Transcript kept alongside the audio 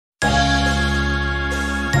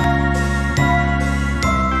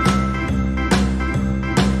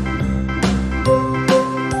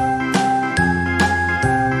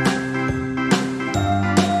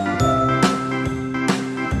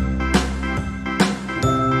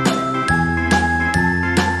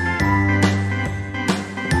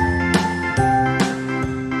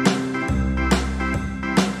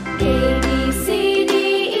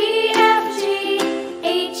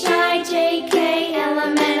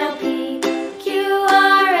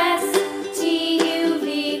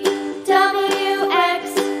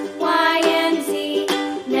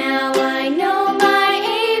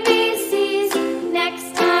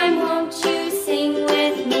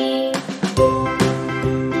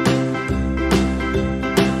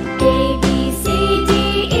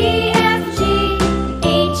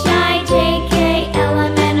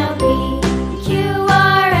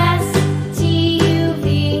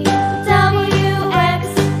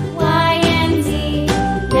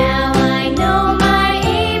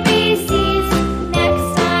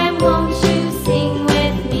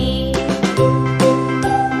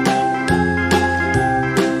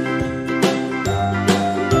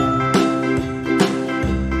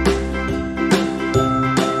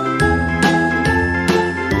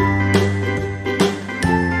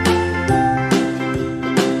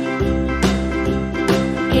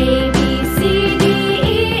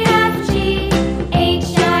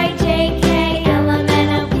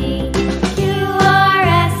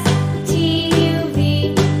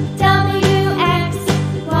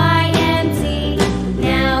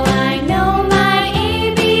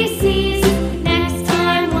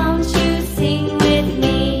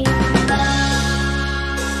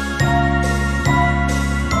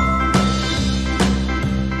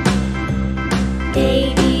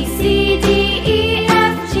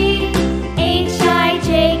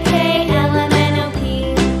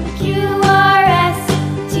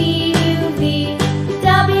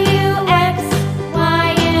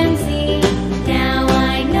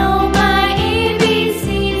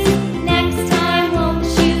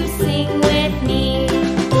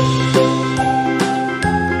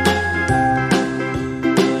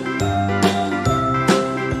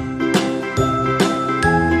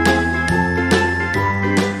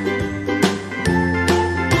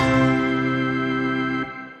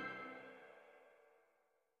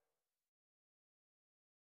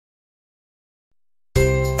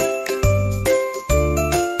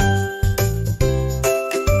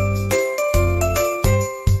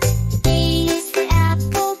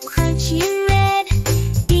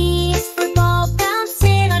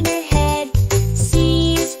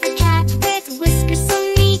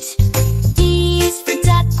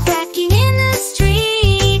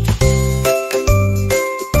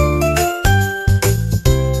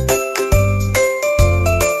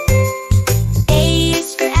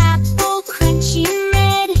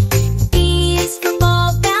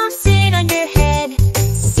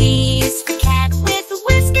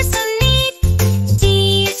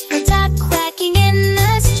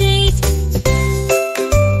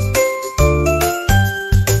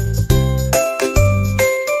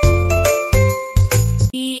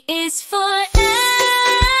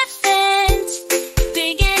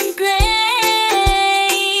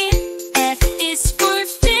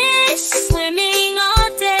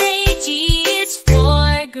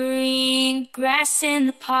grass in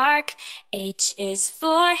the park. H is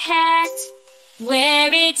for hat, where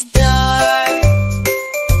it's dark.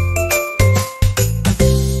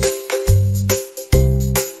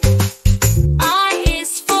 I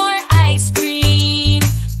is for ice cream,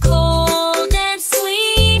 cold and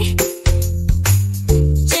sweet.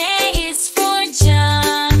 J is for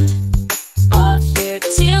jump, off your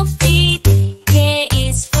 2 feet. K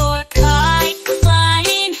is for kite,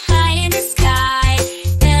 flying high in the sky.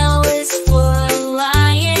 L is for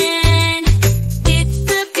lion, with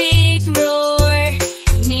the big roar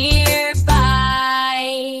nearby.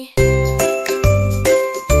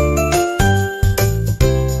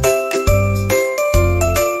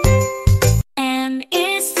 M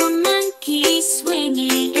is for monkey,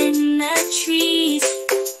 swinging in the trees.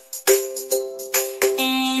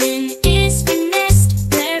 N is for nest,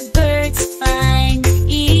 where birds find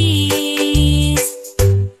ease.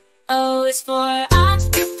 O is for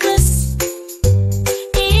octopus,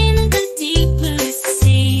 in the deep blue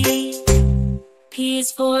sea. P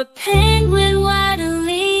is for penguin,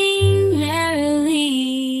 waddling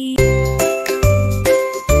merrily.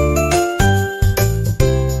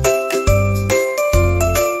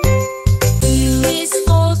 U is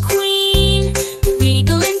for queen,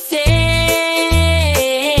 regal and fair.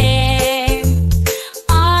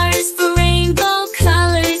 R is for rainbow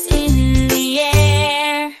colors in the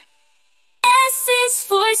air. S is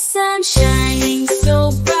for sun, shining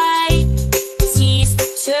so bright. T is for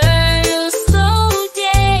turtle, slow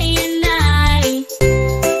day and night.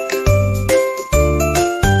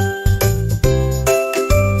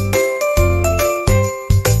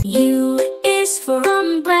 U is for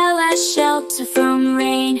umbrella, shelter from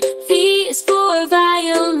rain. V is for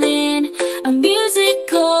violin, a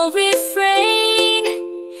musical refrain.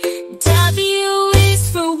 W is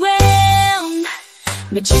for whale,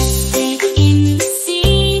 majestic in the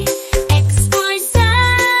sea. X for xylophone,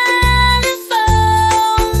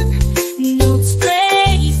 notes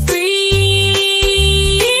play free.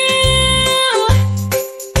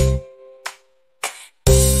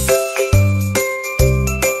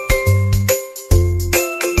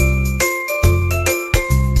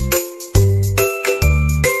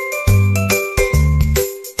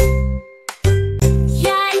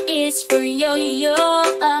 Y is for yo-yo,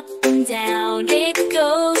 up and down it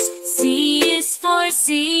goes. Z is for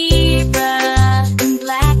zebra, in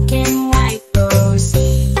black and white rows.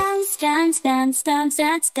 Dance, dance, dance, dance,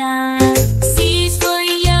 dance, dance. C is for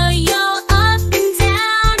yo-yo, up and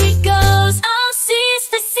down it goes. Oh, C is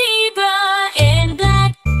for zebra, in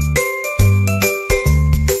black.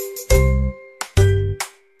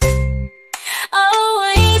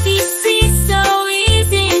 Oh, ABC, so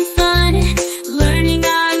easy and fun. Learning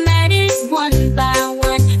our letters one by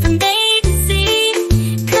one, from A to Z.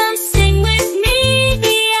 Come sing with me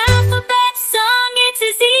the alphabet song. It's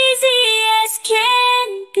as easy as can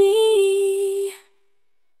be.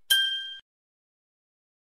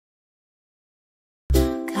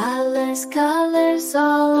 Colors, colors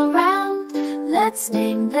all around. Let's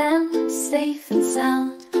name them safe and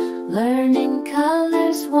sound. Learning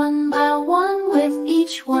colors one by one, with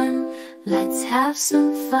each one let's have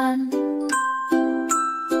some fun.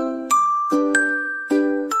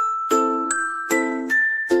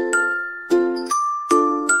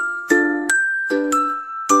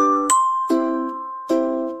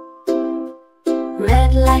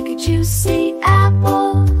 Red like a juicy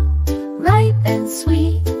apple, ripe and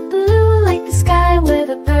sweet. Blue like the sky where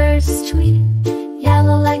the birds tweet.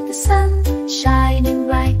 Yellow like the sun, shining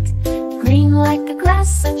bright. Green like the grass,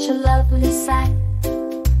 such a lovely sight.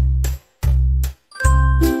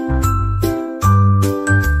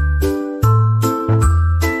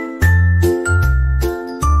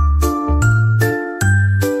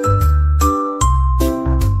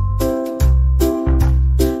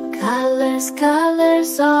 Colors,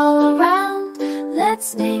 colors all around.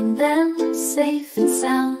 Let's name them safe and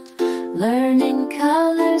sound. Learning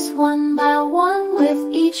colors one by one,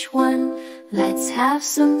 with each one let's have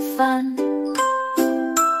some fun.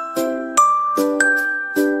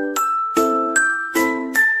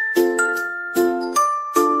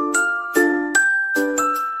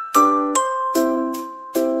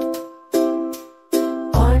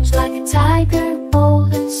 Orange like a tiger,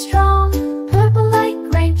 bold and strong. Purple like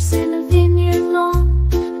grapes in a vineyard lawn.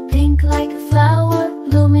 Pink like a flower,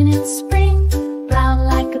 blooming in spring. Brown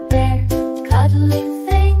like a bear, cuddly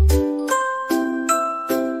thing.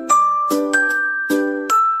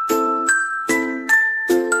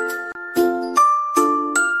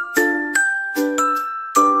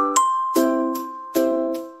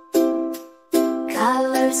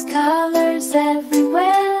 Colors, colors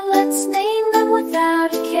everywhere. Let's name them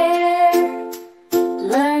without a care.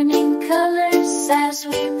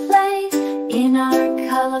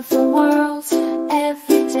 colorful worlds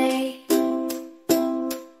every day.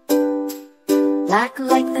 Black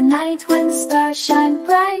like the night when the stars shine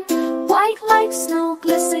bright, white like snow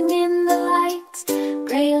glistening in the light,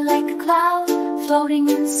 gray like a cloud floating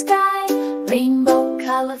in the sky, rainbow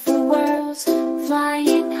colorful worlds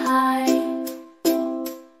flying high.